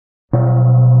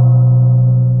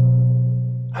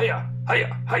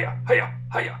hiya, hiya, hiya,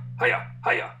 hiya, hiya,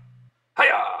 hiya,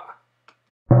 hiya.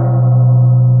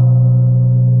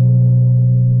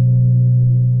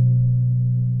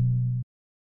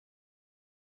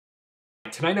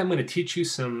 Tonight I'm going to teach you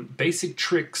some basic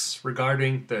tricks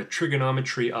regarding the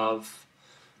trigonometry of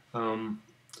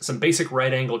some basic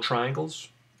right angle triangles.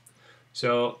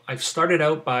 So I've started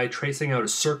out by tracing out a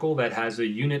circle that has a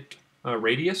unit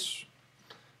radius.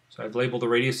 So I've labeled the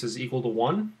radius as equal to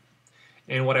 1.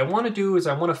 And what I want to do is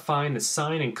I want to find the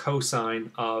sine and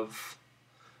cosine of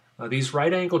these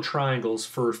right angle triangles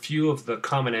for a few of the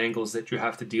common angles that you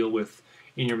have to deal with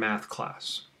in your math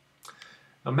class.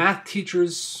 Now, math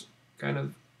teachers kind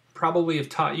of probably have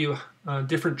taught you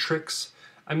different tricks.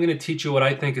 I'm going to teach you what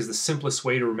I think is the simplest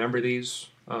way to remember these.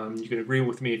 You can agree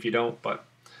with me if you don't, but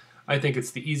I think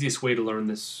it's the easiest way to learn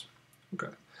this.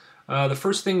 Okay. The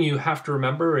first thing you have to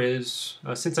remember is,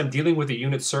 since I'm dealing with a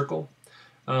unit circle,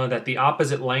 that the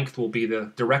opposite length will be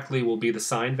directly will be the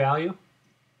sine value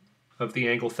of the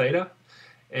angle theta,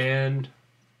 and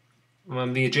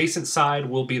the adjacent side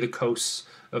will be the cos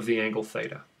of the angle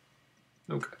theta.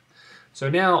 Okay. So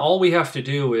now all we have to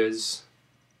do is,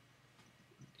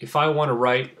 if I want to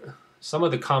write some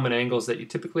of the common angles that you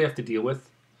typically have to deal with,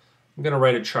 I'm going to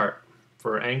write a chart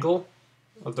for angle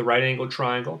of the right angle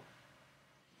triangle.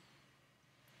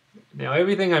 Now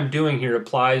everything I'm doing here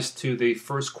applies to the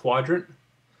first quadrant.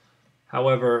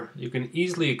 However, you can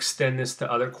easily extend this to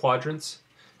other quadrants,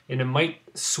 and it might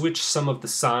switch some of the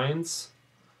signs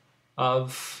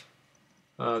of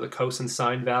the cos and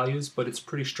sine values, but it's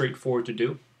pretty straightforward to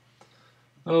do.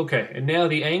 Okay, and now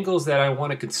the angles that I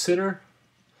want to consider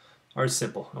are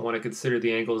simple. I want to consider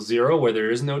the angle 0 where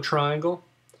there is no triangle,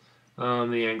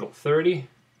 the angle 30,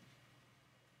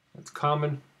 that's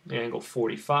common, the angle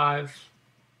 45,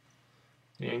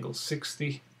 the angle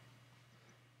 60,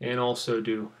 and also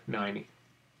do 90.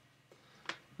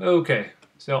 Okay,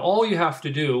 so all you have to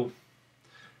do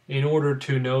in order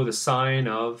to know the sine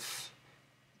of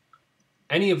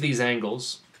any of these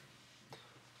angles,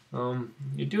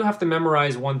 you do have to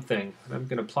memorize one thing. I'm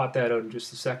going to plot that out in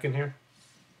just a second here.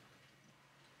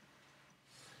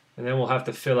 And then we'll have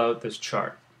to fill out this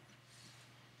chart.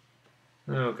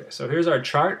 Okay, so here's our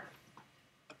chart.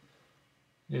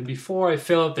 And before I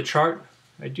fill out the chart,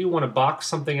 I do want to box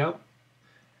something out.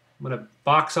 I'm going to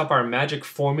box up our magic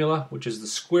formula, which is the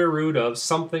square root of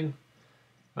something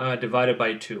divided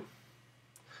by 2.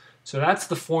 So that's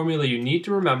the formula you need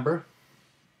to remember.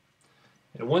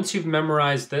 And once you've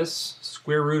memorized this,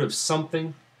 square root of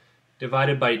something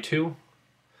divided by 2,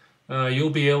 you'll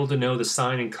be able to know the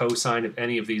sine and cosine of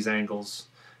any of these angles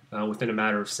within a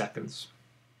matter of seconds.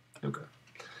 Okay.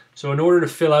 So in order to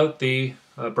fill out the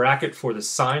bracket for the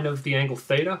sine of the angle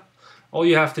theta, all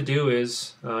you have to do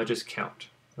is just count.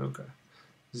 Okay.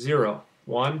 0,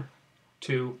 1,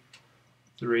 2,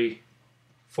 3,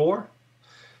 4.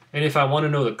 And if I want to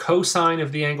know the cosine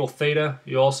of the angle theta,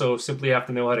 you also simply have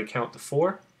to know how to count to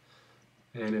 4.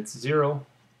 And it's 0,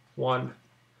 1,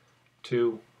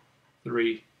 2,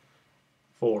 3,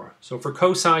 4. So for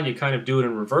cosine, you kind of do it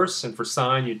in reverse, and for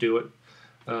sine, you do it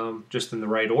just in the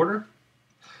right order.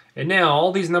 And now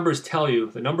all these numbers tell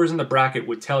you, the numbers in the bracket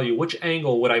would tell you which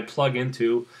angle would I plug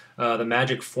into the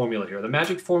magic formula here. The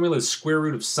magic formula is square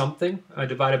root of something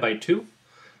divided by 2.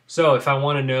 So if I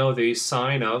want to know the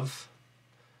sine of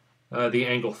the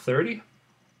angle 30.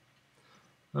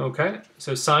 Okay,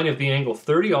 so sine of the angle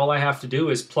 30, all I have to do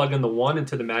is plug in the 1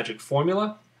 into the magic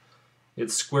formula.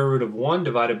 It's square root of 1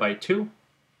 divided by 2,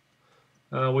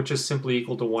 which is simply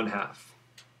equal to 1/2.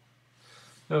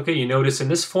 Okay, you notice in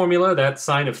this formula that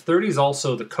sine of 30 is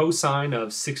also the cosine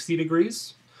of 60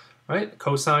 degrees. Right,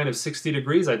 cosine of 60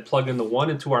 degrees, I'd plug in the 1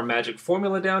 into our magic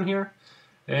formula down here,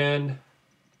 and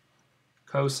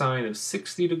cosine of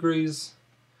 60 degrees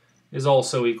is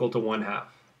also equal to 1/2.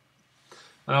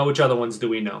 Which other ones do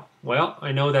we know? Well,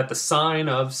 I know that the sine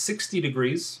of 60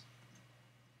 degrees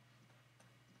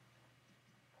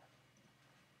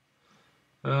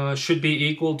should be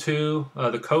equal to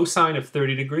the cosine of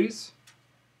 30 degrees.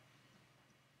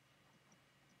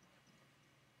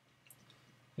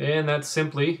 And that's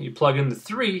simply, you plug in the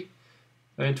 3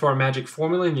 into our magic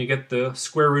formula and you get the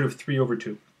square root of 3 over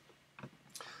 2.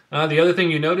 The other thing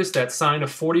you notice, that sine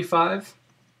of 45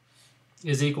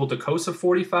 is equal to cos of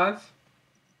 45.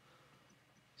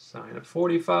 Sine of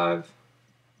 45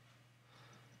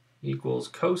 equals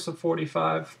cos of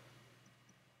 45.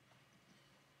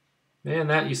 And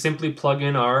that you simply plug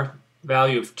in our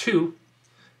value of 2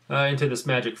 into this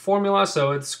magic formula,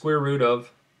 so it's square root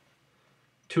of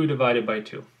 2 divided by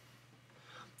 2.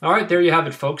 All right, there you have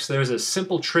it, folks. There's a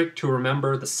simple trick to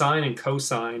remember the sine and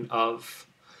cosine of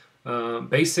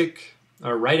basic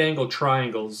right-angled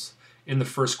triangles in the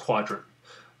first quadrant.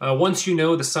 Once you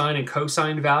know the sine and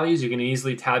cosine values, you can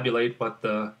easily tabulate what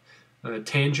the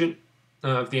tangent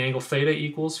of the angle theta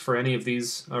equals for any of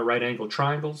these right-angled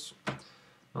triangles.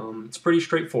 It's pretty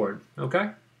straightforward.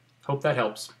 Okay? Hope that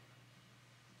helps.